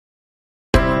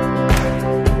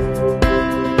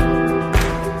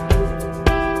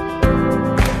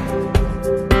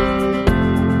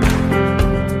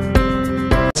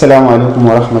Assalamu alaikum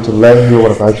wa rahmatullahi wa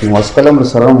barakatuh. Masu kalamar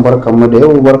sauran barkanmu da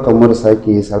yau, barkanmu da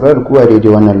sake saurara da kuwa daidai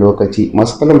wannan lokaci.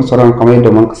 Masu kalamar sauran kamar yadda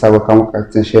muka saba kama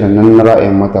katin shirin nan na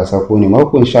ra'ayin matasa ko ne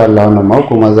mako, insha Allah wannan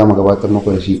mako ma za mu gabatar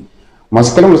muku da shi.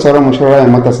 Masu kalamar sauran mu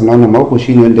ra'ayin matasa na wannan mako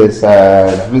shine wanda ya sa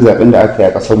zaben da aka yi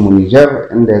a kasar mu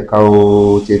Niger, inda ya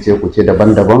kawo cece kuce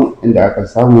daban-daban, inda aka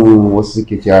samu wasu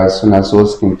suke cewa suna so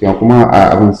su kinkiya kuma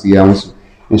a abin su ya musu.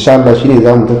 Insha Allah shine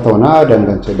za mu tattauna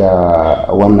dangance da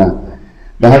wannan.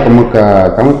 Da haka muka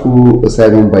kanku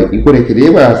sabon baki ko da ke da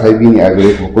ba sabi ne a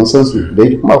gare ku kun san su da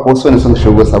kuma ko so ne sun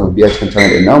shigo sababbi a cikin channel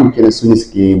din namu kenan su ne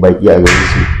suke baki a gare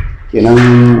su kenan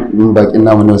bakin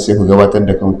namu ne sai ku gabatar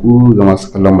da kanku ga masu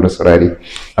kallon mu da saurare.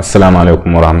 Assalamu alaikum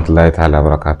warahmatullahi ta'ala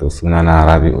barakatuh. Sunana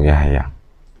Rabi'u Yahaya.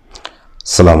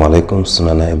 Assalamu alaikum,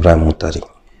 sunana Ibrahim Mutari.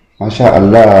 Masha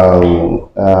Allah,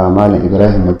 Malam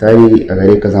Ibrahim Mutari, a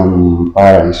gare ka zan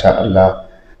fara insha Allah.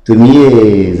 To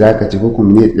me za ka ci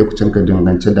hukum ne lokacin ka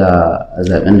dangance da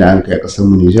zaben da an kai a ƙasar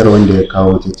mu Niger wanda ya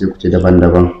kawo cece kuce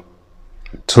daban-daban?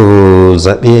 To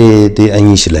zaɓe dai an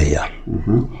yi shi layya,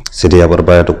 sai dai ya bar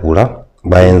baya da ƙura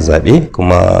bayan zaɓe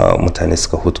kuma mutane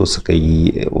suka fito suka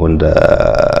yi wanda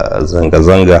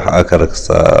zanga-zanga aka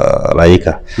rasa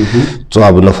rayuka. To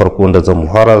abu na farko wanda zan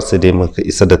muhara sai dai muka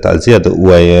isa da ta'aziyya da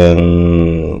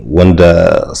uwayen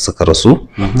wanda suka rasu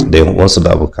da yan uwansu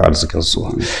da abokan arzikinsu.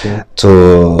 To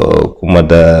kuma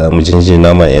da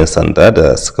mijinjina ma 'yan sanda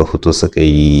da suka fito suka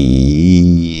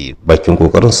yi bakin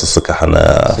kokarinsu suka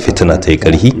hana fitina ta yi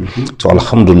ƙarfi. To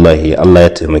alhamdulillah Allah ya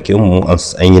taimake mu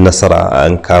an yi nasara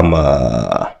an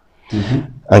kama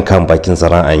bakin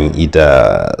zaren an yi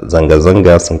da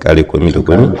zanga-zanga sun kare komi da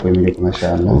komi.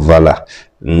 Vala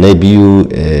na biyu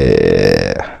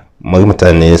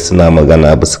mutane suna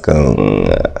magana bisa kan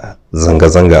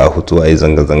zanga-zanga a hutu a yi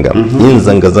zanga-zanga. Yin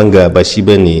zanga-zanga ba shi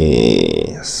ba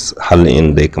ne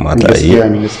halin da ya kamata a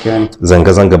yi.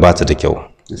 Zanga-zanga ba ta da kyau,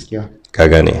 ka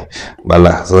gane.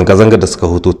 Bala zanga-zanga da suka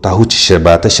hutu ta huce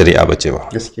ba ta shari'a ba ce ba,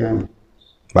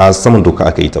 ba saman doka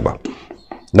aka yi ta ba.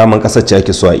 Daman kasar ce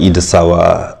ake so a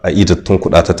idasawa a idatun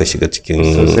kudata ta shiga cikin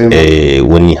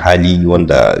wani hali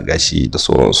wanda gashi da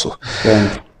sauransu.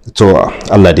 To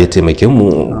Allah da ya taimake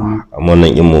mu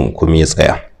wannan mu kuma ya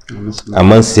tsaya.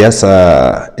 Amma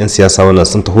siyasa, yan siyasa wannan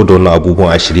sun taho da wannan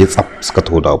abubuwan a shirye tsaf suka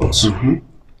taho da abunsu.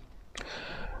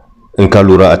 In ka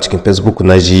lura a cikin Facebook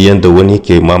na ji yanda wani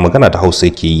ke ma magana da Hausa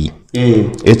yake yi,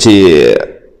 ya ce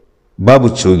babu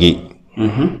coge,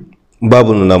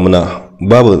 babu nuna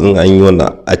babu in an yi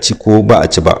wannan a ci ko ba a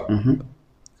ci ba,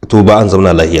 to ba an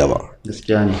zauna lahiya ba.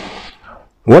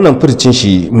 Wannan furcin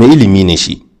shi mai ilimi ne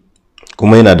shi,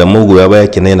 kuma yana da magoya baya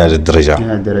kenan yana da daraja.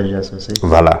 Yana da daraja sosai.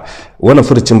 Vala wannan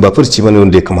furcin ba furci bane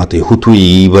wanda ya kamata ya hutu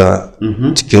yi ba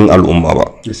cikin al'umma ba.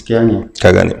 Gaskiya ne.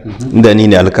 Ka gane. Inda ni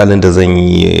ne alƙalin da zan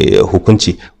yi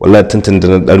hukunci, wallahi tuntun da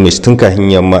na dalme shi tun kafin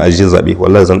yamma a je zabe,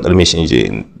 wallahi zan dalme shi in je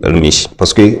dalme shi.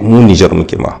 Paske mu Niger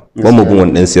muke ma. Ba mu bin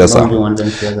wannan siyasa.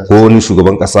 Ko wani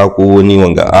shugaban kasa ko wani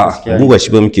wanga a mu ba shi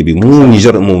ba muke bi, mu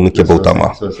Niger mu muke bauta ma.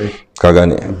 Ka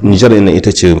gane. Niger ina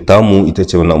ita ce tamu, ita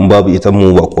ce wannan, in babu ita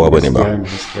mu ba kowa bane ba.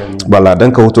 Bala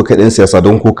dan ka huto kai dan siyasa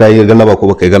don ko kai galaba ko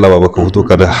baka galaba ba ka huto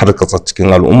ka da harkar cikin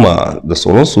al'umma da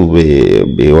sauransu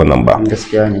bai wannan ba.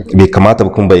 Bai kamata ba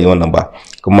kuma bai wannan ba.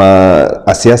 Kuma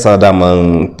a siyasa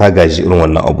daman ta gaji irin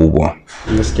wannan abubuwa.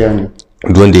 Gaskiya ne.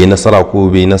 Wanda ya nasara ko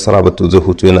bai nasara ba to zai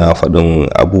huto yana faɗin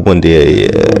abubuwan da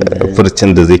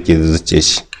furcin da zai ke zuce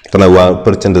shi. Tana wa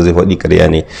furcin da zai faɗi ƙarya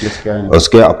ne. Wasu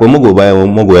kai akwai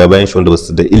magoya bayan shi wanda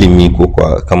basu da ilimi ko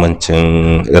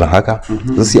kamancin irin haka,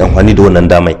 za su yi amfani da wannan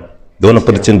damai da wannan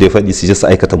furcin da ya faɗi su je su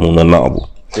aikata munanan abu.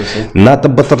 Na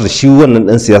tabbatar da shi wannan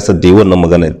ɗan siyasar da ya wannan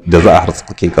magana da za a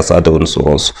harsuke kasa da wani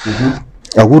sauransu,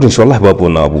 a gurin shi wallahi babu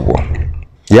wannan abubuwa.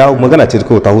 Ya magana ce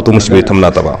kawai ta hutu mushi bai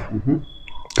tamna ta ba.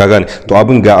 Ka gane. To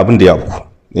abin ga abin da ya abu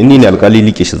ni ne alƙali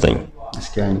like shi zan yi,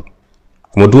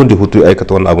 kuma duk wanda hutu ya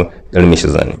aikata wannan abin ɗarme shi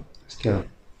zane.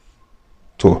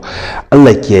 To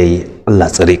Allah kiyaye, Allah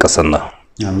tsare ƙasar nan.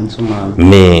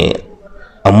 Me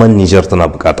amma Niger tana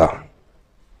bukata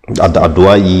da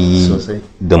addu'a'i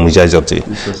da mujajirce.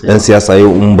 Dan siyasa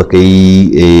yau in baka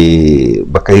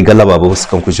yi galaba ba su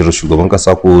kan kujerar shugaban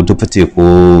kasa ko dufite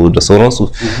ko da sauransu,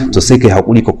 to sai kai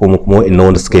hakuri ka koma kuma wa'annan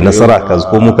wanda suka yi nasara ka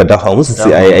komo ka dafa musu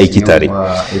sai a yi aiki tare.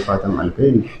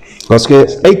 Wasu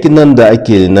aikin nan da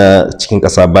ake na cikin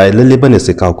kasa ba lalle bane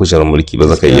sai ka kujerar mulki ba,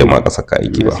 zaka iya ma kasa ka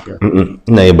aiki ba.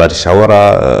 Ina yi ba da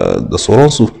shawara da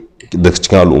sauransu daga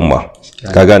cikin al'umma.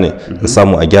 Ka gane, ka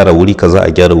samu a gyara wuri kaza, a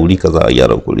gyara wuri kaza, a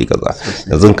gyara wuri kaza.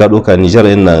 Yanzu ka doka Niger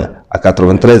yana a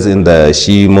 93 inda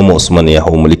shi Mama Usman ya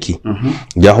hau mulki.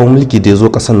 Ya hau mulki da yazo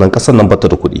kasan nan bata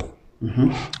da kuɗi.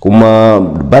 Kuma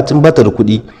bata da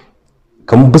kuɗi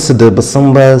kamar basu da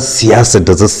basan ba siyasar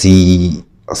da za su yi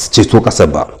ceto kasar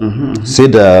ba sai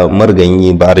da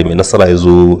marganyi bare mai nasara ya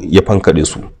zo ya fankade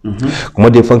su kuma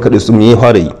da ya fankade su me ya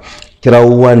fara yi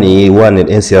kirawo wane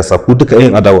ɗan siyasa ku duka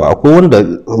yin adawa akwai wanda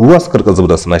ruwa su karka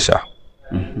zubda suna sha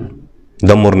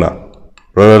don murna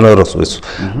ranar rasuwarsu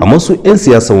amma su 'yan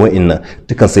siyasan wa'innan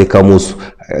dukan sai kamo su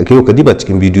kai ka diba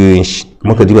cikin bidiyoyin shi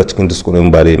kuma ka diba cikin diskurin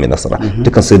bare mai nasara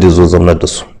dukan sai da zo zaunar da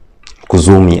su ku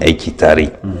zo mu yi aiki tare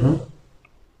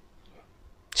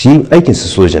shi aikin su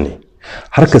soja ne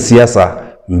harka siyasa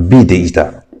bai da ita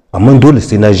amma dole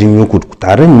sai na jinyo ku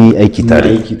tare mu yi aiki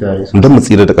tare don mu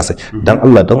tsira da ƙasa don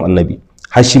Allah don annabi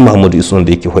har shi Muhammadu Isu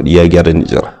da yake faɗi ya gyara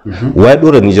Nijar wa ya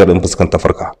ɗora Nijar in fuskanta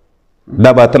farka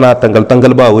da ba tana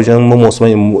tangal-tangal ba wajen Mamman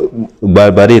Usman ba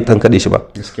dai tankade shi ba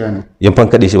yan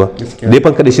fankade shi ba dai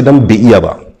fankade shi dan bai iya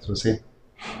ba sosai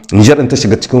Nijar ta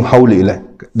shiga cikin haula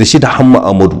da shi da Hamma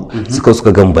Amadu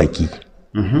suka gan baki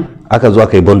aka zo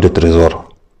aka yi bond de trésor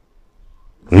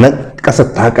na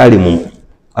kasar ta kare mu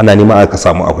ana nema aka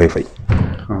samu akwai fai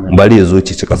bari ya zo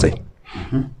ci kasai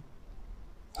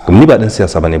kuma ni ba dan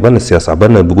siyasa bane ban siyasa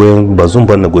ban goyen bazun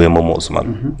ban goyen Mamman Usman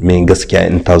me gaskiya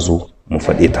in ta zo mu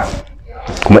faɗe ta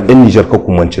kuma ɗan Nijar ka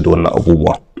kumance da wannan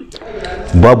abubuwa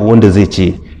babu wanda zai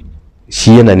ce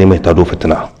shi yana neman tado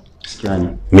fitina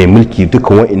mai mulki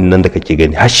duka wa'annan da kake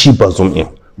gani har shi ba zum in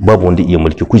babu wanda iya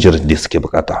mulki kujerar da suke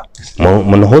bukata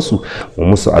mun hosu mu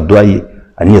musu addu'a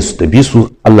aniyar su tabi su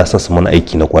Allah sa su mana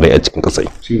aiki na kwarai a cikin kasai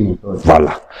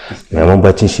wala mai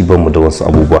bacin shi ban mu da wasu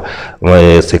abubuwa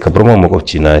sai ka bar ma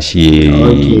makwabci na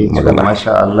shi magana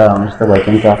masha Allah musta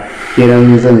bakin ka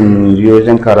kiran zan biyo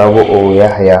jan kararrawa ya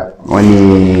haya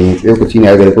wani tsokaci ne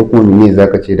a gare ko kuma me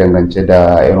zaka ce dangance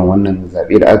da irin wannan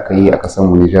zabe da aka yi a kasar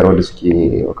mu Niger wanda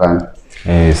suke wakana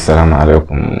assalamu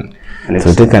alaikum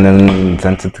to dukkanin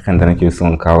zantuttukan da nake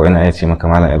son kawo ina iya ce maka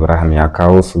Malam Ibrahim ya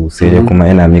kawo su sai dai kuma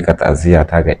ina mika ta'aziyya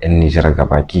ta ga yan Nijar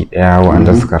gabaki daya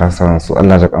wanda suka rasa su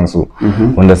Allah ya kansu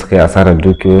wanda suka yi asarar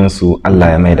dukiyoyin su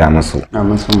Allah ya maida musu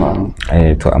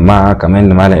to amma kamar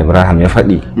yadda Malam Ibrahim ya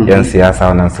faɗi yan siyasa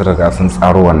wannan sun riga sun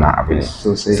tsaro wannan abu ne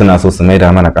suna so su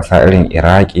maida mana ƙasa irin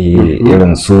Iraki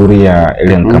irin Suriya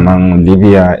irin kaman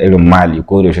Libya irin Mali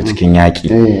ko da cikin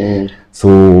yaƙi so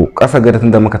ƙasa gada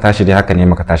tun da muka tashi dai haka ne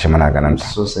muka tashi muna ganin ta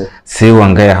sai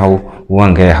wanga ya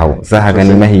hau za a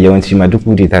gani mahi yawanci ma duk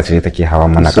wuri ta ce take hawa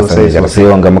mana ƙasar Nijar sai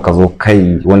wanga muka zo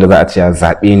kai wanda za a ce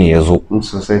zaɓe ne ya zo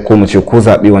ko mu ce ko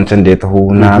zaɓe wancan da ya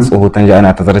taho na tsohotan ji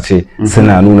ana ta zarce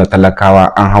suna nuna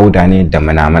talakawa an hauda ne da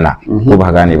munamuna ko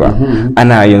ba gane ba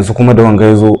ana yanzu kuma da wanga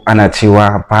ya zo ana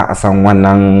cewa ba a san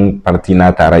wannan farti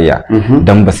na tarayya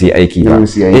dan ba su yi aiki ba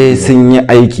sun yi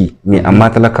aiki ne amma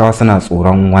talakawa suna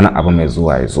tsoron wani abu mai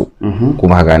zuwa ya zo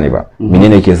kuma gane ba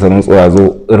menene ke sanin tsora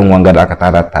zo irin wanga da aka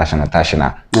tada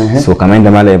tashina so kamar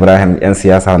yadda Malam Ibrahim yan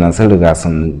siyasa wannan sun riga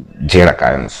sun jera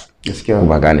kayan su ko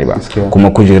ba gane ba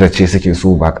kuma kujera ce suke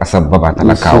so ba kasar ba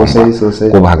talakawa ba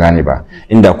ko ba gane ba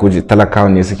inda talakawa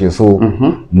ne suke so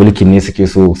mulkin ne suke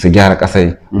so su gyara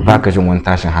kasai ba ka jin wani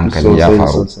tashin hankali ya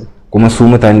faru kuma su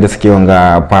mutane da suke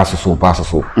wanga ba su so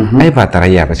ai ba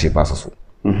tarayya ba ce ba su so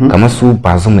kamar su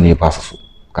ba zumu ne ba su so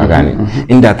ka gane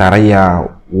inda tarayya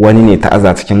wani ne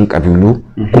ta'aza cikin kabilu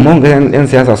kuma yan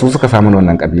siyasa su suka samu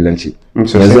wannan kabilanci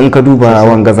yanzu in ka duba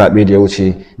wanga zabe da ya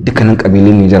wuce dukkanin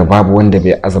kabilun Nijar babu wanda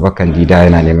bai azaba kandida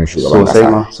yana neman shugaban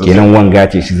kasa kenan wanga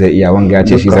ce shi zai iya wanga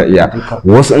ce shi zai iya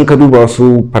wasu in ka duba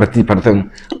su partin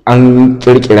an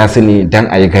kirkira su ne dan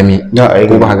ayi game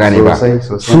ko ba gane ba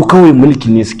su kawai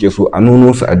mulki ne suke so a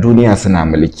nuno su a duniya suna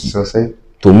mulki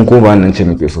to mu ko ba nan ce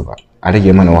muke so ba a rage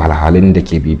mana wahalhalun da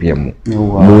ke bibiyan mu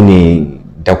mu ne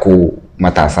dako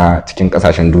matasa cikin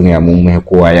kasashen duniya mun mai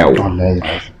kowa yawo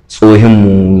tsohin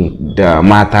mu da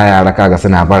mata yara kaga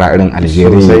suna bara irin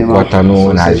Algeria,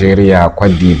 Kwatano, Nigeria,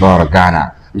 Cote d'Ivoire,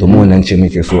 Ghana to mu nan ce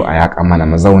muke so a yaka mana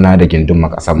mu zauna da gindin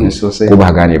makasar mu ko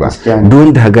ba gane ba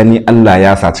don da gani Allah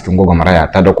ya sa cikin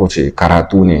gwagwarmaya ta dako ce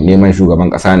karatu ne neman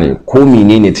shugaban kasa ne ko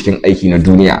menene cikin aiki na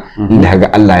duniya inda ga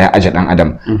Allah ya aje dan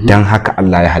adam dan haka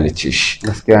Allah ya halicce shi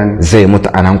zai mutu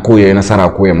anan ko ya nasara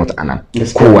ko ya mutu anan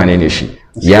ko wane ne shi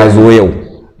ya zo yau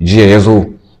jiya ya zo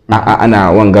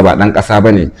ana wanga ba dan kasa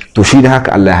bane to shi da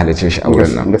haka Allah ya halice shi a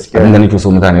wurin nan abinda nake so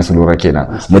mutane su lura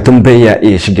kenan mutum bai ya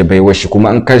iya shige baiwar shi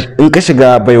kuma in ka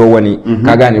shiga baiwar wani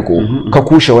ka gane ko ka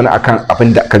kushe wani akan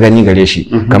abin da ka gani gare shi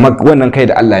kamar wannan kai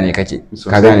da Allah ne kake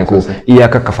ka gane ko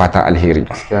iyaka ka fata alheri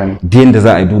din da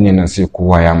za a yi duniyar nan sai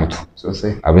kowa ya mutu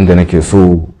abinda nake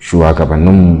so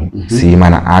shugabannin su yi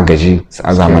mana agaji su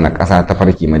aza mana kasa ta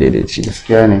farki madaidaici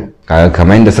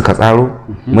kamar yadda suka tsaro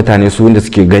mutane su wanda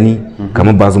suke gani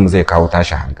kamar ba mu zai kawo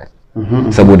tashi hankali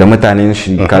saboda mutanen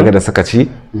shi kaga da suka ci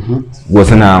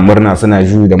wasu na murna suna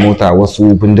juyi da mota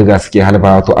wasu bindiga suke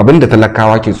halbawa to abinda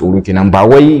talakawa ke tsoro kenan ba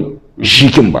wai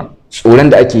shikin ba tsoron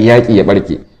da ake yaƙi ya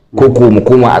barke ko mu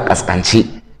koma a kaskance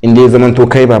inda ya zaman to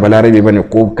kai ba balarabe bane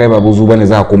ko kai ba buzu bane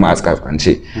za ka koma a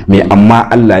kaskance me amma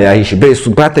Allah ya yi shi bai su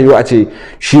ba ta yi a ce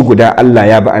shi guda Allah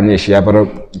ya ba ne shi ya bar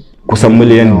kusan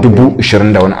miliyan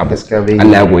 20,000 da wani abu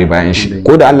Allah ya goyi bayan shi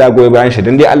ko da Allah ya goyi bayan shi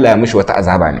dan dai Allah ya mishi wata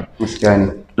azaba ne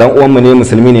dan uwanmu ne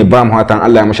musulmi ne ba mu hatan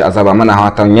Allah ya mishi azaba mana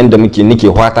hatan yanda nike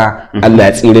hwata Allah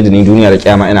ya tsire da ni duniya da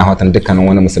kiyama ina hwatan dukkanin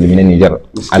wani musulmi na Niger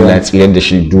Allah ya tsire da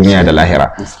shi duniya da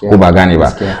lahira ko ba gane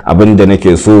ba abinda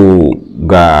nake so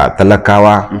ga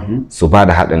talakawa su ba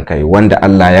da haɗin kai wanda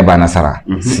Allah ya ba nasara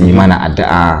su yi mana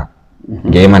addu'a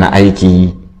ga yi mana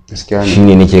aiki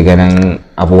shine nake ganin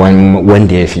abu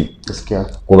wanda ya fi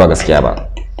ko ba gaskiya ba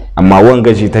amma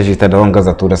wanga jita da wanga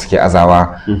zato da suke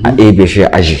azawa a ebe shi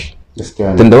aji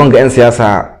tunda wanga 'yan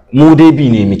siyasa mu dai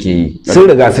bi ne muke yi sun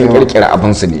riga sun kirkira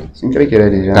abin su ne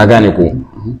ka gane ko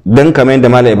dan kamar yadda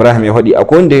Malam Ibrahim ya faɗi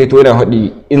akwai wanda ya to yana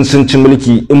faɗi in sun ci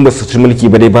mulki in ba su ci mulki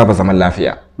ba dai babu zaman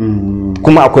lafiya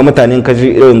kuma akwai mutanen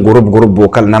kaji irin group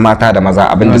bokal na mata da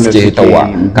maza abinda suke hitawa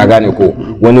ka gane ko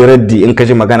wani raddi in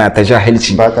kaji magana ta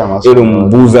jahilci irin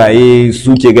buzaye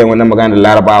suke ga wannan magana da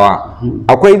larabawa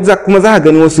akwai kuma za ka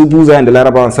gani wasu buzayen da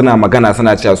larabawan suna magana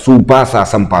suna cewa su ba sa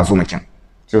son fazumakin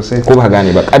ko ba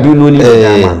gane ba kabiloli da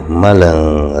dama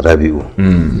Malam Rabi'u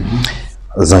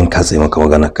zan katse maka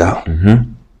magana ka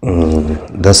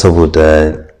dan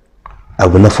saboda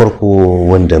abu na farko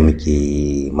wanda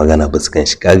muke magana ba su kan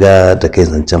shi kaga da kai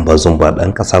zancen ba zun ba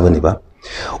dan kasa bane ba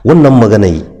wannan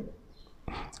magana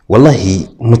wallahi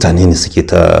mutane ne suke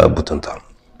ta butunta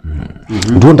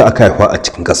duk wanda aka haifa a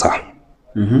cikin kasa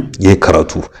yayi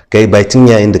karatu kai baitin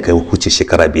yayin da kai huce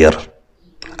shekara 5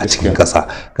 a cikin kasa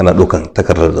kana dokan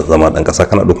takardar da zama dan kasa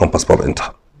kana dokan passport ɗinta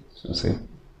sosai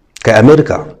kai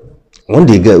America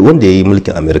wanda ya yi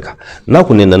mulkin America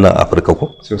naku ne na Afirka ko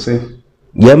sosai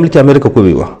ya mulki America ko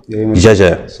bai ba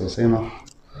jaja sosai ma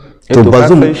to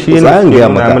bazum shi ne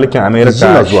mulkin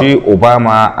America shi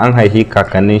Obama an haihi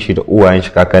kakannin shi da uwayen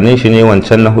shi kakannin shi ne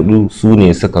wancan na hudu su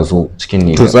ne suka zo cikin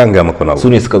Niger to zan ga maka su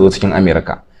ne suka zo cikin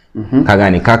America ka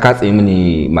gane ka katse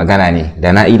mini magana ne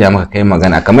da na ida maka kai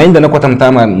magana kamar yadda na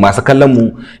kwatanta masu kallon mu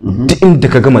duk inda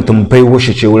ka ga mutum bai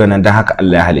washe ce wurin nan dan haka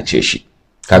Allah ya halice shi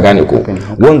ka gane ko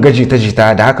wanga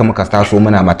jita da haka muka taso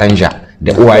muna matanja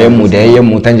da uwayenmu da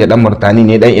yayyenmu tanja dan murtani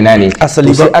ne dan ina ne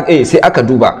asali sai aka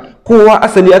duba kowa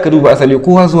asali aka duba asali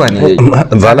kowa zuwa ne yayi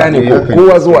zala ne ko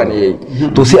kowa zuwa ne yayi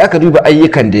to sai aka duba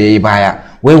ayyukan da yayi baya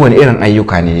wai wani irin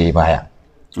ayyuka ne yayi baya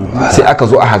sai aka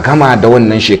zo aka gama da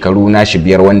wannan shekaru nashi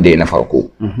 5 wanda ya na farko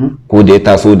ko da ya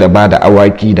taso da bada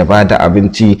awaki da bada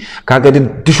abinci kaga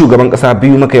duk shugaban kasa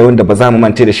biyu maka yi wanda ba za mu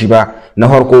mance da shi ba na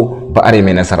farko ba are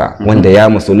mai nasara wanda ya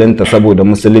musulunta saboda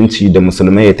musulunci da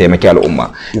musulmai ya taimaki al'umma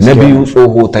na biyu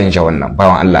tsoho tanja wannan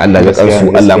bawan Allah ya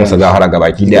karsu Allah musu gafara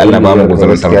gabaki dai Allah ba mu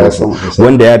guzarin tarbiyyarsu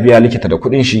wanda ya biya likita da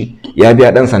kudin shi ya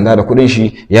biya dan sanda da kudin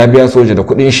shi ya biya soja da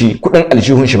kudin shi kudin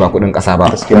aljihun shi ba kudin kasa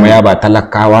ba kuma ya ba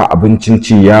talakawa abincin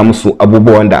ci ya musu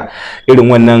abubuwan da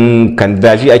irin wannan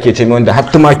kandaji ake ce wanda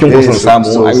har tumakin ku sun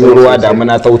samu an yi ruwa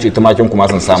damuna ta wuce tumakin ku ma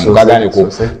sun samu ka gane ko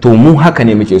to mu haka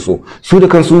ne muke so su da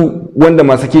kansu wanda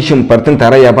masu kishin fartin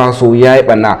tarayya ba so yayi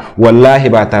banna wallahi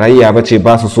ba tarayya bace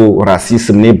ba su so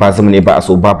racism ne bazum ne ba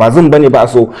so ba bazum bane ba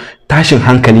so tashin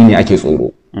hankali ne ake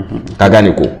tsoro ka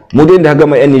gane ko mu da inda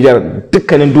gama yan Niger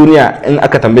dukkanin duniya in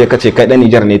aka tambaye kace kai dan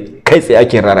Niger ne kai tsaye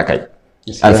ake rara kai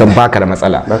an san baka da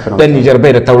matsala dan Niger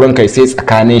bai da taurin kai sai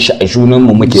tsakanin shi a junan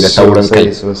mu muke da taurin kai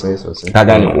ka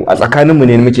gane ko a tsakanin mu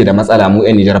ne muke da matsala mu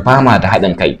yan Niger ba ma da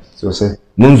haɗin kai sosai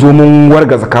mun zo mun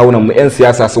wargaza kawunan mu yan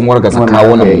siyasa sun wargaza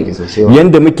kawunan mu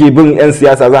yanda muke bin yan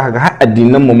siyasa za ka ga har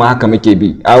addinan mu ma haka muke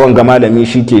bi awon ga malami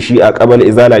shi ke shi a kabal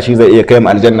izala shi zai iya kai mu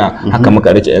aljanna haka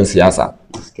muka rike yan siyasa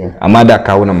amma da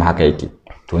kawunan mu haka yake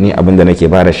to ni abin da nake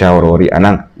bada shawarwari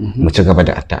anan mu ci gaba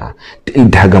da addu'a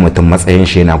inda ga mutum matsayin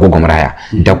shi yana gogomraya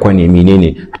da ko ne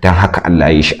menene dan haka Allah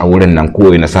ya yi shi a wurin nan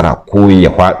ko ya nasara ko ya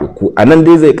faɗo ko anan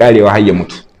dai zai karewa har ya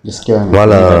mutu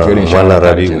wala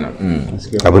Rabi'u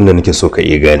abin da nake so ka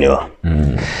iya ganewa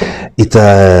ita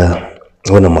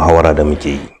wannan muhawara da muke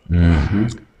yi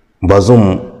ba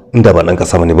zan inda ba dan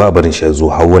kasa bane ba barin shi zo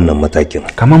har wannan matakin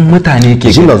kaman mutane ke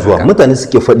jina zuwa mutane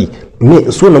suke faɗi me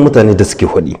sunan mutane da suke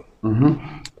faɗi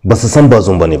ba su san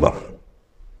bazon bane ba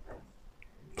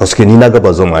paske ni na ga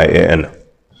bazon a AN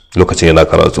lokacin yana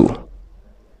karatu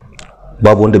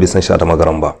babu wanda bai san shi a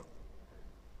magaran ba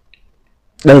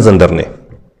dan zandar ne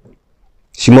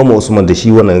shi mama Usman da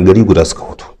shi wannan gari guda suka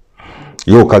hoto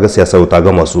yau kaga siyasa ta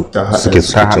ga masu suke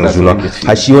cin juna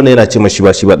har shi wannan yana ce ma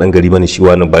shi ba dan gari bane shi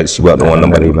wannan ba shi ba dan wannan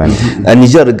bane a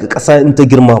Niger kasa in ta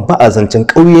girma ba a zancen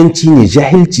kauyanci ne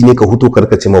jahilci ne ka huto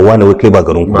karkace ma wani wai kai ba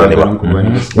garin ku bane ba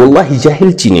wallahi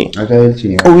jahilci ne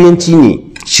kauyanci ne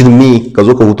shirme ka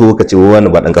zo ka huto ka ce wani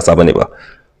ba dan kasa bane ba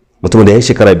mutum da ya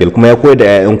shekara 5 kuma ya koyar da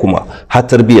yayan kuma har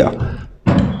tarbiya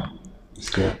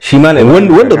shi malami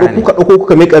wanda kuka dauko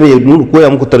kuka mai kame koya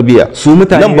muku tarbiya su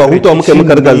mutane nan ba hutawa muka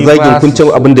muka riga zagin kun ce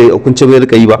abin da kun ce bai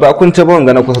rika yi ba kun ce ba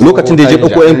wanga na kusa lokacin da ya je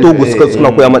dauko yan togo suka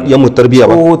suna koya ma mu tarbiya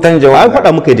ba an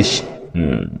faɗa muka da shi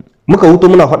muka huto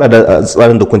muna faɗa da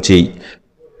tsarin da kun ce yi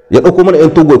ya dauko mana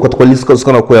yan togo kwatkwali suka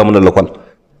koya mana lakwal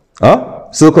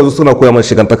suka zo suna koya mana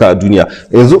shigantaka a duniya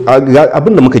yanzu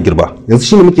abin da muka girba yanzu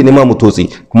shine muke nema mu totsi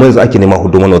kuma yanzu ake nema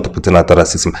hudu mana wata fitina ta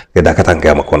racism ya dakata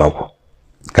ga maka wani abu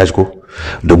kaji ko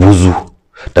da buzu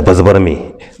da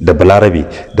bazbarme da balarabe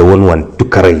da wani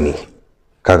duka rai ne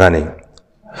ka gane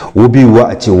wubiwa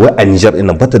a ce wai a Niger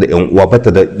ina bata da yan uwa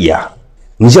bata da diya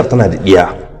Niger tana da diya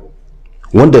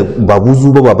wanda ba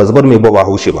buzu ba bazbarme ba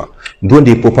haushe ba duk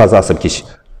wanda ya fofa za a sarke shi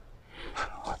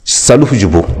Salufu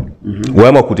Jibo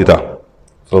wai ma kutita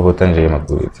tsohotan jaye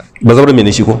makurita bazbarme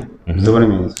ne shi ko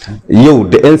yau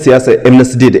da yan siyasa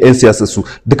MNSD da yan siyasa su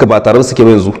duka ba tare suke ba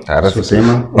yanzu tare sosai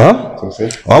ma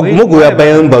magoya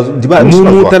bayan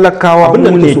mu talakawa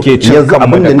mu ne ke cin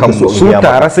kanmu da kanmu su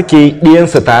tare suke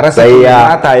diyansu tare suke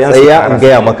matayensu tsaya an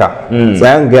gaya maka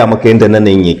tsaya an gaya maka yadda nan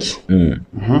yake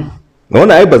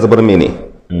wannan ai bazbarme ne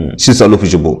shi Salufu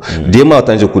Jibo da ya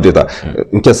matan je kudeta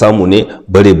in ke samu ne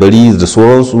bare bari da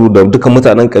sauransu da duka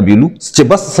mutanen kabilu su ce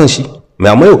ba su san shi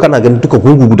mai amma yau kana ganin duka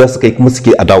gungu guda suka yi kuma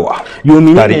suke adawa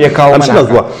yomi ne ya kawo mana haka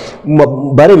zuwa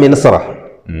bare mai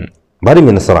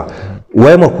nasara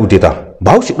waye ma kudeta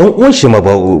ba haushi dan uwan shi ma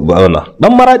ba wannan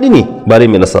dan maradi ne bare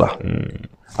mai nasara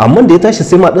amma da ya tashi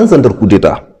sai ma dan zandar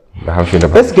kudeta da haushi da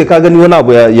gaske ka gani wani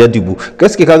abu ya dibu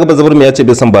gaske ka ga bazabar mai ya ce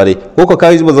bai san bare ko ka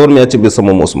kai bazabar mai ya ce bai san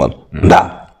Mamman Usman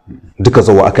da duka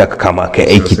zawa aka kama kai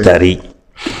aiki tare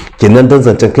kenan dan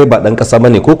zancen kai ba dan kasa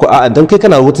bane ko a'a dan kai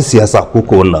kana wata siyasa ko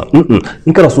wannan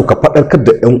in kana so ka fadarkar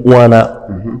da yan uwana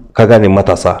ka gane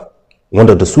matasa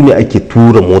wanda da su ne ake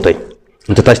tura motai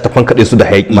in ta tashi ta fankade su da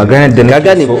hayaki maganar da ka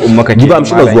gane giba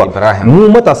amshi da zuwa mu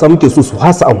matasa muke so su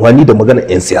fasa amfani da maganar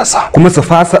yan siyasa kuma su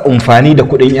fasa amfani da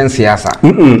kudin yan siyasa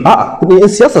a'a kudin yan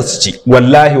siyasa su ci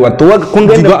wallahi wato kun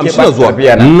ga da muke ba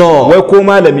zuwa no wai ko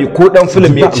malami ko dan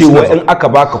film ya ce wai in aka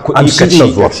baka kudi ka ci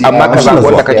amma ka za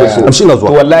wanda kake so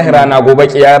to wallahi rana gobe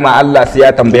kiyama Allah sai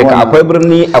ya tambaye ka akwai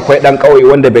birni akwai dan kauye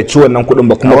wanda bai ci wannan kudin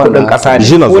ba kuma kudin kasa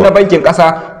ne ko na bankin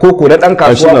kasa ko na dan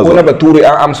kasuwa ko na bature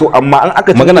an amso amma an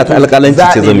aka magana ta alƙalanci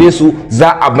ce zame su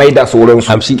za a maida sauran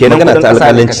su kenan magana ta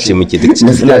alƙalanci ce muke duk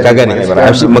ka gane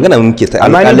magana muke ta alƙalanci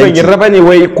amma ni ban yarda bane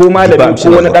wai ko malami ko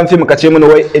wani dan film ka ce mini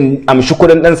wai in amshi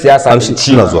kudin dan siyasa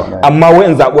ci na zuwa amma wai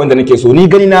in zabi wanda nake so ni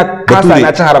gani na kasa na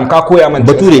ci haram ka koya min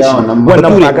bature shi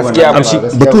wannan ba gaskiya ba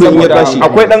bature in ya tashi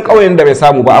akwai dan kauyen da bai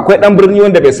samu ba akwai dan birni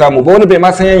wanda bai samu ba wani bai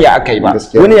ma san yaya akai ba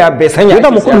wani ya bai san ya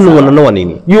mu kudin wannan nawa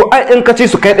ne yo ai in ka ci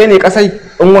su kai ɗaya ne kasai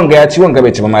in wanga ya ci wanga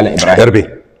bai ci ba malam Ibrahim yarbe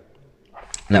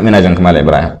na ina jan malam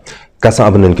Ibrahim ka san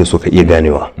abin da nake so ka iya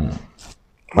ganewa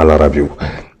malam Rabiu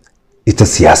ita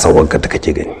siyasa wagga da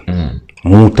kake gani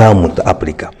mu ta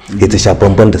Afirka ita sha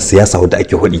bamban da siyasa wadda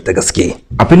ake hudi ta gaske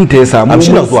abin da ya samu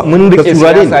mun rike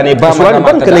siyasa ne ba ma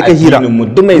ban ka ne ka hira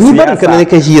ni ban ka ne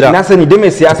ka hira na sani da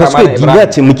mai siyasa ma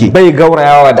Ibrahim ce muke bai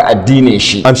gaurayawa da addinin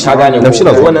shi ka gane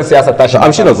ko wannan siyasa ta shi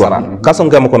amshi na zuwa ka san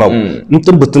ga maka na mun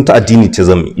tumbatun ta addini ce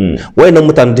zami wayannan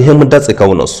mutanen da mun datse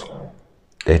kawunan su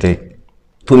daidai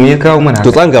to me ya kawo mana to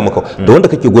tsanga maka da wanda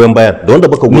kake goyen bayan da wanda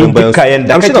baka goyen bayan duka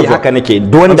yanda kake haka nake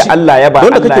da wanda Allah ya ba da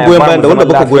wanda kake goyen bayan da wanda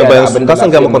baka goyen bayan ka san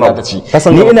ga maka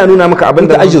na ni ina nuna maka abin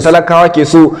da talakawa ke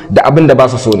so da abin da ba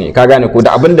su so ne ka gane ko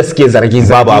da abin da suke zargi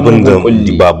babu abin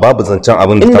da babu zancen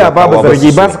abin da inda babu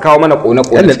zargi ba su kawo mana kone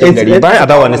cikin gari ba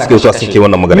adawa ne suke so suke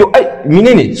wannan magana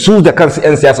menene su da kansu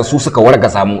yan siyasa su suka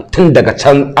wargaza mu tun daga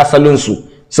can asalin su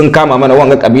sun kama mana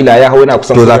wanga kabila ya hauna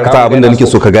kusan to zaka ta abin da nake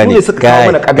so ka gane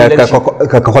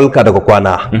ka holka daga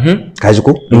kwana ka ji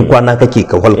ko in kwana kake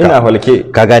ka holka ina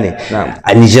holke ka gane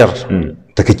a Niger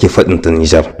da kake fadin ta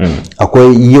Niger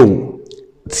akwai yau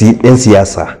yan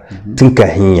siyasa tun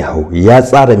kahin ya hau ya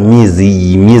tsara me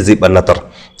zai bannatar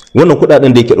wannan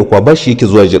kudaden da yake dauko ba shi yake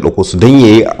zuwa ya dauko su dan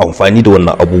yayi amfani da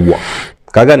wannan abubuwa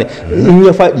ka gane in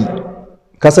ya fadi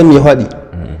ka san me ya fadi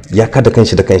ya kada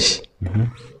kanshi da kanshi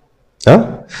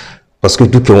paske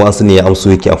dukkan wasu ne ya amso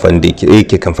yake amfani da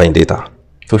yake kamfani da ita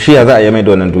to shi ya za a yi mai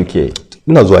da wannan dukiya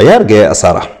ina zuwa ya riga ya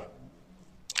asara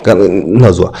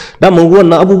ina zuwa daman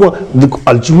wannan abubuwan duk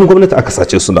aljihun gwamnati aka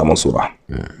sace su da mansura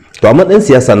to amma dan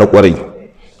siyasa na kwarai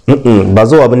ba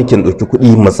zuwa ba nake ɗauki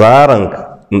kuɗi masaran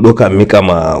in ɗauka mika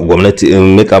ma gwamnati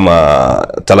in mika ma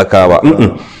talakawa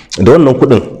da wannan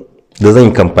kuɗin da zan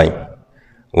yi kamfani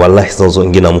wallahi zan zo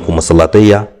in gina muku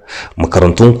masallatayya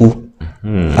makarantunku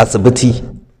asibiti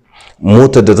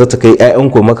motar da za ta kai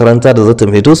 'ya'yanku makaranta da za ta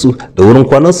maido su da wurin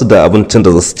kwanansu da abincin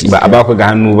da za su ci ba a ba ku ga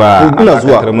hannu ba ina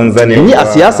zuwa ni a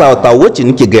siyasa ta wacce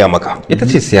nake gaya maka ita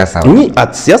ce siyasa ni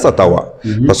a siyasa tawa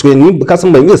basu ni ka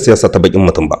san ban yi siyasa ta bakin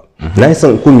mutum ba na yi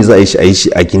san komai za a yi shi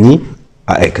a gini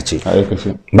a aikace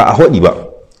ba a hodi ba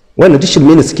wannan duk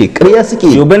shirme ne suke ƙarya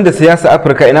suke yoban da siyasa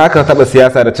Afirka ina aka taba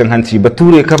siyasa da cin hanci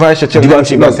bature ka bashi cin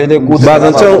hanci ba sai dai ku ba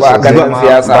zancen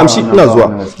siyasa amshi ina zuwa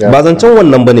ba zancen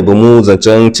wannan bane ba mu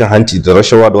zancen cin hanci da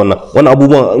rashawa da wannan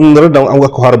abubuwan in da an ga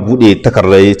har bude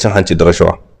takardar cin hanci da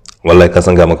rashawa wallahi ka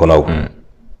san ga maka wani abu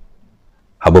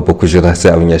hababba kujira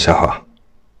sai abin ya shafa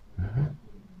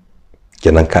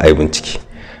kenan ka ai bincike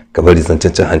ka bari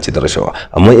zancen cin hanci da rashawa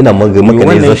amma ina maka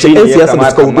ne zancen yan siyasa da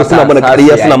suka hudu suna mana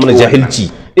ƙarya suna mana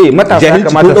jahilci matasa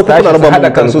kamata su tashi su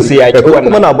haɗa kansu su yaƙi wannan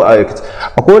kuma abu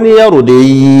akwai wani yaro da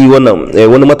yi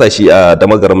wani matashi a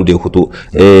damagaram da ya fito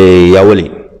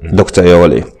yawale Dr.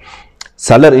 Yawale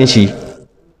salar in shi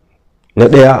na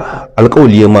ɗaya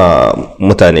alƙawali ma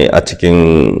mutane a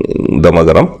cikin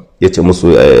damagaram ya ce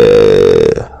musu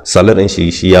salar in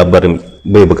shi ya bar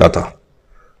bai bukata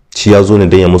shi ya zo ne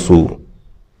don ya musu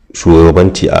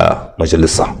shugabanci a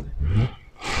majalisa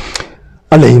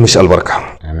Allah yi mishi albarka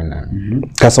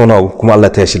amin ka san nawa kuma Allah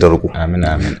ta yashi da ruku amin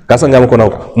ka san ga muku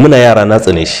nawa muna yara na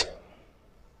tsane shi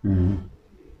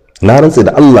na rantse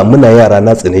da Allah muna yara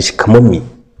na tsane shi kamar me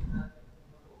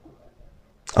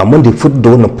amma da fur da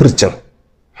wannan furcin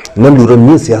na lura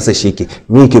me siyasa shi yake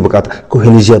me yake bukata ko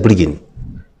hani ya burge ni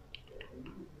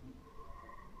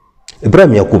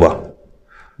Ibrahim Yakuba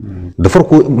da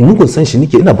farko mugun san shi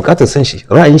nake ina bukatar san shi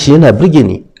ra'ayin shi yana burge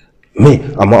ni me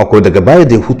amma akwai daga baya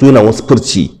da hutu yana wasu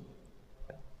furci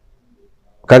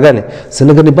ka gane sai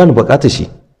na gani bani bukatar shi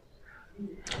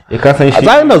ka san shi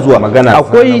a na zuwa magana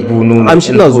akwai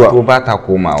amshi na zuwa to ba ta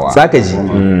komawa zaka ji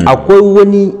akwai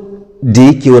wani da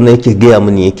yake wannan yake gaya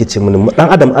mini yake ce mini dan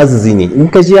adam azizi ne in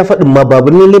ka ji ya faɗin ma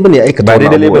babu ne bane ya aikata ba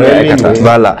daidai bane ya aikata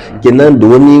bala kenan da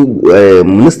wani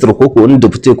minister ko wani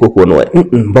deputy ko wani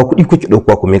ba kuɗi kuke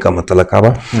ɗauka ku meka ma talaka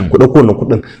ba ku ɗauko wannan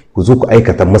kuɗin ku zo ku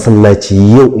aikata masallaci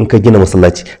yau in ka gina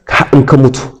masallaci ka in ka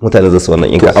mutu mutane za su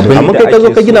wannan in ka amma kai ka zo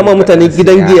ka gina ma mutane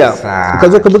gidan giya ka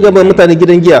zo ka buga ma mutane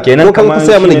gidan giya ko ka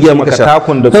saya mana giya muka sha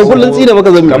kan kullun tsina maka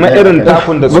zami kamar irin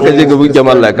takun da muka je gaban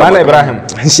jama'a Malam Ibrahim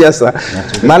siyasa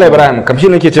Malam Ibrahim kamshi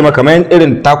nake ce maka kamar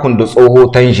irin takun da tsoho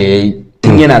tanje yayi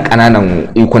tun yana kananan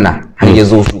ikuna har ya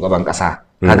zo shugaban kasa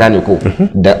ka gane ko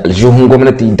da aljihun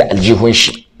gwamnati da aljihun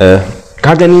shi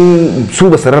ka gani su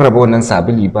ba su rarraba wannan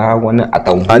sabili ba wani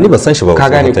atamfu ni ba san shi ba ka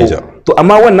gane ko to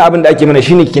amma wannan abin da ake mana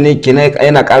shine kine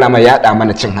yana kara ma yada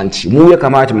mana cin hanci mu ya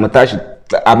kamata mu tashi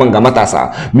abin ga matasa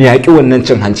mu yaƙi wannan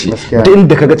cin hanci duk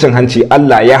inda kaga cin hanci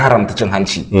Allah ya haramta cin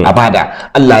hanci a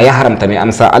bada Allah ya haramta mai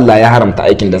amsa Allah ya haramta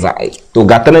aikin da za a yi to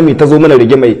ga ta nan ta zo mana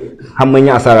rige mai hamman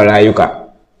ya asarar rayuka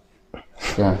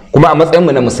kuma a matsayin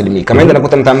mu na musulmi kamar yadda na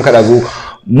kwatanta muka da zo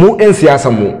mu ɗin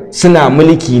siyasan mu suna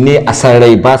mulki ne a san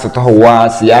rai ba su tahowa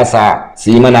siyasa su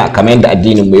yi mana kamar yadda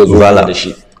addinin mu ya zo da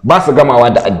shi ba su gamawa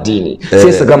da addini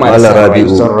sai su gama da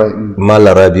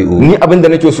Malam Rabi'u ni abinda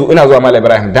nake so ina zuwa Malam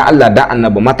Ibrahim dan Allah dan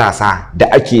Annabi matasa da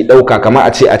ake dauka kamar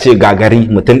a ce gagari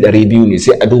mutum 200 ne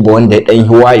sai a duba wanda ya dan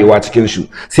wayewa cikin su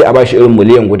sai a bashi irin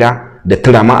miliyan guda da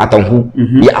turama a tanhu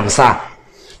ya amsa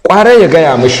kwarai ya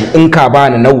gaya mishi in ka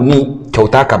bani nauni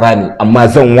kyauta ka bani amma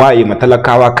zan waye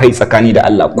matalakawa kai tsakani da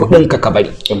Allah kudin ka bari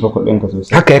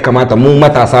haka ya kamata mu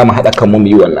matasa mu haɗa kanmu mu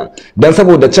yi wannan dan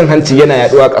saboda cin hanci yana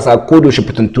yaduwa ƙasa ko da shi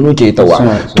fitintunu ke tawa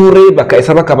ture baka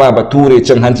isa baka ba ture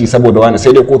cin hanci saboda wani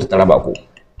sai dai kotu ta raba ku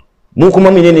mu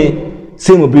kuma menene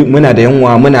sai mu bi muna da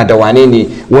yanwa muna da wane ne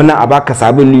wannan a baka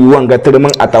sabili wanga turmin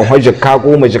a tanhwa jikka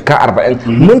 10 jikka 40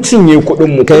 mun cinye kuɗin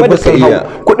mu kuma da sun hau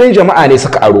kuɗin jama'a ne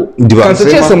suka aro kan su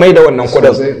ce su mai da wannan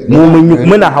kuɗin mu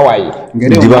muna hawaye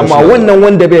amma wannan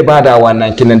wanda bai bada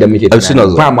wannan kinan da muke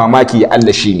tunani ba mamaki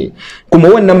Allah shine kuma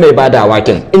wannan mai badawa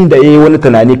kin inda yayi wani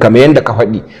tunani kamar yanda ka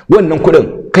faɗi wannan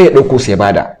kuɗin kai ya dauko sai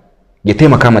bada ya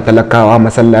taimaka ma talakawa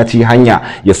masallaci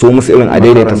hanya ya so musu irin a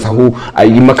daidaita sahu a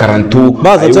yi makarantu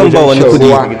ba zaton ba wani kudi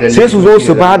sai su zo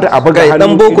su bada abu ga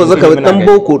dan boko zaka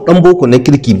dan boko na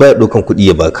kirki ba ya dokan kudi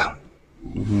ya baka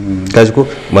kaji ko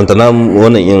mantana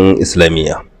wannan in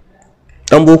islamiyya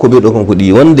dan boko bai dokan kudi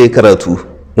wanda ya karatu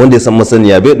wanda ya san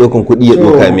masaniya bai dokan kudi ya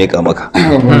doka ya meka maka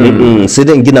sai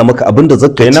dan gina maka abinda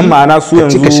zaka yi nan ma'ana su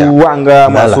yanzu wanga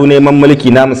masu neman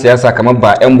mulki namu siyasa kamar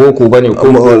ba yan boko bane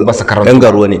ko ba su karatu yan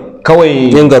garuwa ne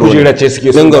kawai kujera ce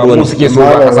suke so ba mu suke so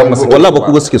ba kasan mu suke wallahi ba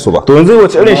ku suke so ba. To yanzu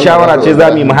wace irin shawara ce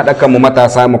za mu yi mu haɗa kanmu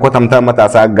matasa mu kwatanta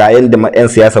matasa ga yanda yan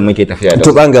siyasa muke tafiya da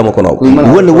to zan ga muku na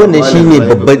wannan shine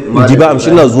babban diba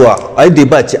amshin na zuwa ai dai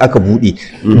ba ce aka bude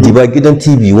diba gidan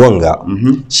TV wanga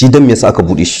shi dan me yasa aka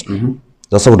bude shi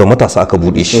da saboda matasa aka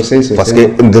bude shi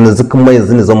paske idan zukan mai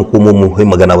yanzu ne zamu komo mu yi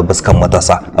magana ba kan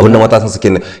matasa abinda matasan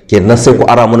suke kenan sai ku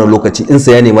ara mana lokaci in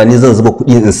saya ne ma ni zan zuba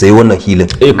kuɗi in sayi wannan hilin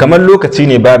kamar lokaci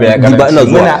ne babu ya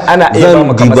karanci ana iya ba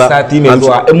mu kamar sati mai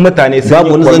zuwa in mutane sun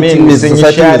yi comment sun yi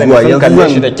share sun kalle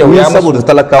shi da kyau ya saboda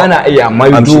talakawa ana iya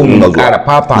maido mu ƙara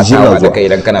fafatawa da kai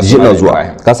idan kana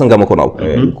zuwa ka san ga maka na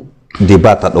dai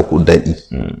ba ta dauko daɗi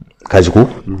kaji ko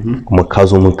kuma ka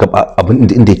zo mun kaba abin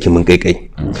inda yake mun kai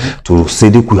to sai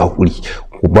dai ku hakuri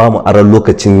ku ba mu aran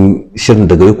lokacin shirin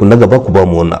daga gare ku na gaba ku ba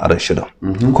mu wannan aran shirin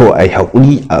ko ai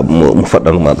hakuri mu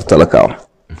faɗar ma da talakawa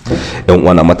yan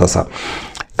uwana matasa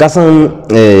ka san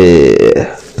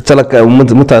talaka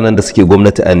mutanen da suke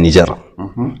gwamnati a Niger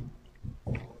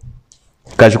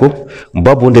kaji ko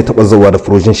babu wanda ya taba zuwa da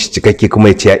projen shi cikakke kuma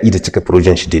ya ce ya da cika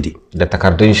projen shi daidai da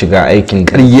takardun shiga aikin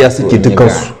ƙarya suke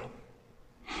dukansu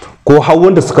ko har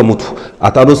wanda suka mutu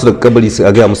a taro su daga kabari su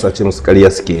ga musu a ce musu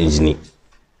ƙarya suke injini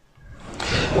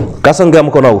ka san ga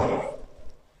muku nawo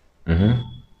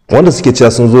wanda suke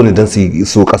cewa sun zo ne dan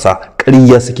su kasa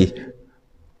ƙarya suke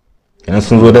idan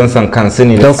sun zo dan san kansu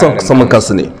ne dan san saman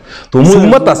kansu ne to mu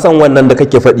matasan wannan da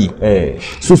kake faɗi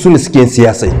su ne suke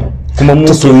siyasa kuma mu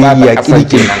soyayya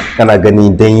kirkin kana gani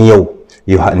dan yau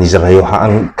a Nijar yau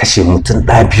an kashe mutum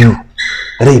biyu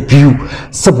rai biyu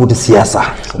saboda siyasa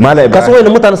ka san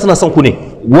wayannan mutane suna son ku ne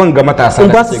wanga matasa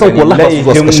ba su son wallahi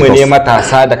ba su kashe mu ne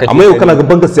matasa da kake amma yau kana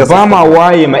gaban siyasa ba ma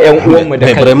waye ma ƴan uwan mu da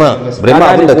kai vraiment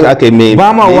abin da aka yi mai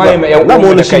ba ma waye ma ƴan uwan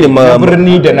mu da kai na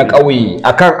birni da na ƙauye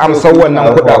akan amsar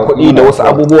wannan kuɗi da wasu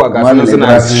abubuwa ga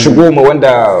suna shigo mu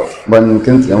wanda ban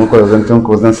kintsa muku da zantun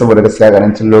ko zan saboda gaskiya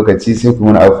garantin lokaci sai ku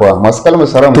mun afuwa masu kalmar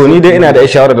saram to ni dai ina da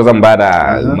shawara da zan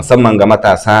bada musamman ga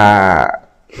matasa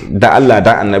da Allah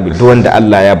da annabi duk wanda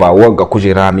Allah ya ba wagga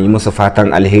kujera mu musu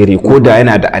fatan alheri ko da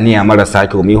yana da aniya marasa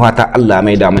kyau mu fata Allah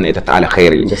mai da mana ita ta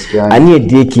alheri aniyar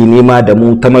da yake nema da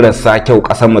mu ta marasa kyau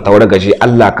kasan mu ta wargaje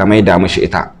Allah ka mai da mishi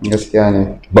ita gaskiya ne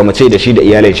ba mu ce da shi da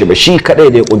iyalin shi ba shi kadai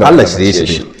da ya kudura Allah shirye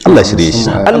shi Allah shirye shi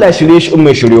Allah shirye shi in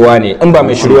mai shiriwa ne in ba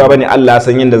mai shiriwa bane Allah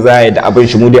san yanda za ya da abin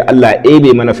shi mu dai Allah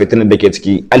ebe mana fitinar da ke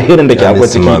ciki alherin da ke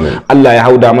akwai ciki Allah ya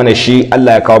hauda mana shi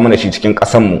Allah ya kawo mana shi cikin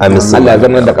kasan mu Allah ya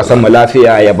zama da kasan mu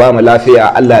lafiya ya ba mu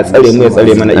lafiya Allah ya tsare mu ya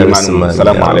tsare mana imanin mu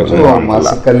assalamu alaikum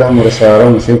masu kallon mu da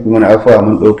sauraron mu sai ku mana afuwa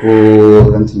mun dauko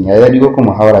zancin ya daɗi ko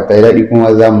kuma muhawara ta daɗi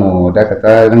kuma za mu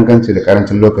dakata danganci da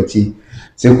karancin lokaci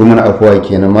sai ku mana afuwa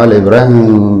kenan Malam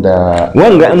Ibrahim da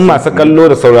wanga in masu kallo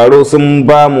da sauraro sun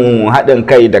ba mu haɗin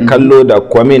kai da kallo da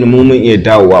kwamin mu mun iya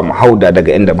dawowa mu hauda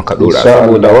daga inda muka dora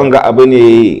saboda wanga abu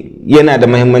ne yana da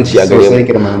muhimmanci a gare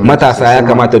mu matasa ya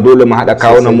kamata dole mu haɗa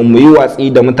kawunan mu yi watsi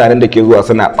da mutanen da ke zuwa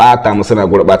suna ɓata mu suna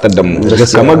gurɓatar da mu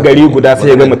kamar gari guda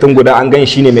sai ga mutum guda an gan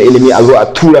shi ne mai ilimi a zo a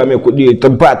tura mai kuɗi ta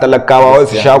ba talakawa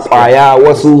wasu sha ƙwaya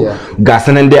wasu ga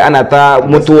sanan dai ana ta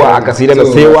mutuwa a kasida da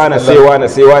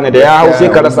sai wani da ya hau sai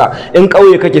ka rasa in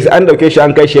ƙauye kake sai an dauke shi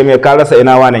an kai shi mai ka rasa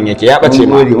ina wanan yake ya bace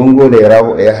ma mun gode ya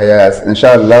rabu ya haya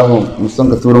insha Allah mun san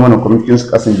ka tura mana kwamitin su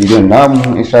kasan bidiyon namu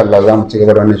insha Allah za mu ci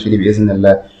gaba da wannan shiri bi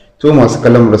iznillah to masu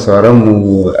kallon da sauran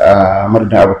mu a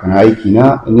madadin abokan aiki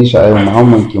na ni Sha'ibu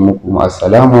Muhammad ke muku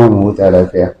assalamu mu huta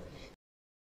lafiya.